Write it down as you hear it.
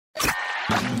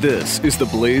This is the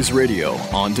Blaze Radio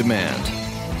on demand.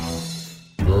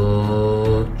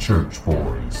 The Church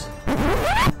Boys.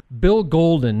 Bill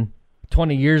Golden,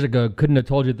 20 years ago, couldn't have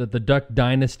told you that the Duck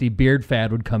Dynasty beard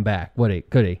fad would come back, would he?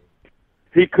 Could he?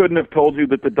 He couldn't have told you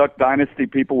that the Duck Dynasty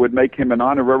people would make him an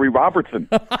honorary Robertson.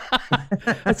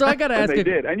 So I got to ask and they you.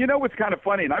 did. And you know what's kind of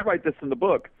funny, and I write this in the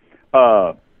book,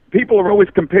 people are always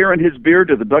comparing his beard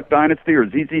to the Duck Dynasty or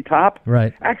ZZ Top.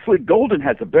 Right. Actually, Golden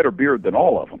has a better beard than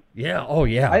all of them. Yeah, oh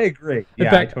yeah. I agree. In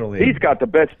Yeah, fact, I totally agree. He's got the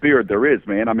best beard there is,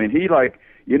 man. I mean, he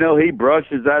he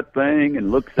brushes that thing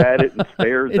and looks at it and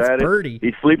stares It's at birdie. it.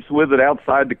 He sleeps with it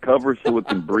outside the cover so it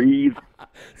can breathe.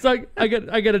 So I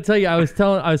got to tell you, I was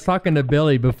talking to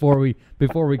Billy before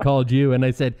we called you, and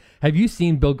I said, "Have you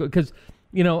seen Bill?" Because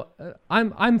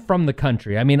I'm from the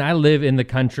country. I mean, I live in the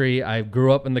country. I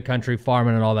grew up in the country,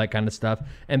 farming and all that kind of stuff.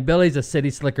 And Billy's a city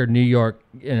slicker, New York,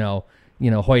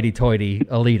 hoity-toity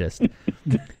elitist.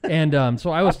 And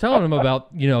so I was telling him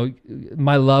about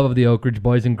my love of the Oak Ridge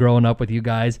Boys and growing up with you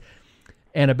guys,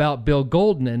 and about Bill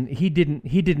Golden, and he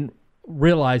didn't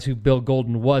realize who Bill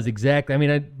Golden was exactly. I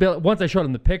mean, once I showed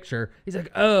him the picture, he's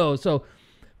like, "Oh, so."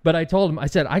 But I told him, I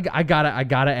said, I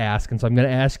gotta ask, and so I'm gonna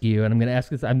ask you, and I'm gonna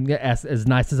ask as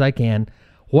nice as I can.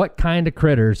 What kind of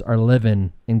critters are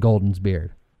living in Golden's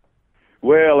beard?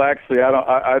 Well, actually,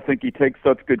 I think he takes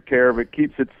such good care of it,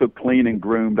 keeps it so clean and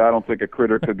groomed. I don't think a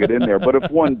critter could get in there. But if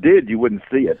one did, you wouldn't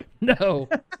see it. No,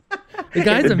 the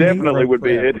guy's It a definitely would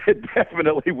be. It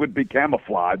definitely would be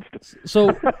camouflaged.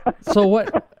 So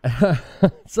what?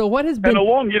 So what has been? And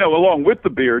along with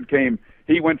the beard came.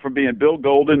 He went from being Bill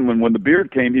Golden when the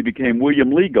beard came, he became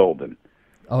William Lee Golden.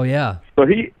 Oh yeah. So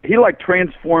he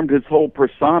transformed his whole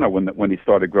persona when he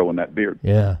started growing that beard.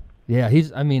 Yeah.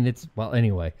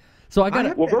 Anyway. So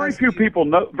very few people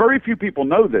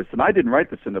know this, and I didn't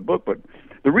write this in the book, but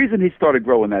the reason he started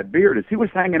growing that beard is he was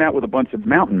hanging out with a bunch of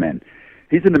mountain men.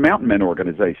 He's in the Mountain Men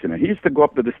organization, and he used to go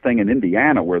up to this thing in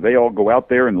Indiana where they all go out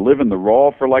there and live in the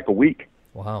raw for like a week.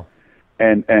 Wow.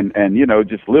 And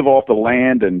just live off the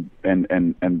land and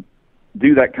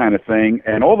do that kind of thing.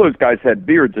 And all those guys had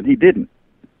beards, and he didn't.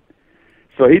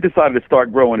 So he decided to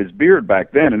start growing his beard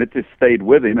back then, and it just stayed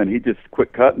with him, and he just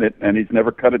quit cutting it, and he's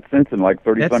never cut it since in like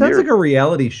 30-some years. That sounds like a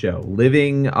reality show,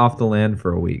 living off the land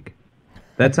for a week.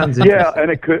 That sounds interesting. Yeah,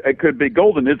 and it could be.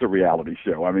 Golden is a reality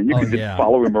show. I mean, you could just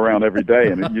follow him around every day,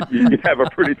 and you'd have a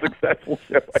pretty successful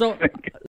show, I think.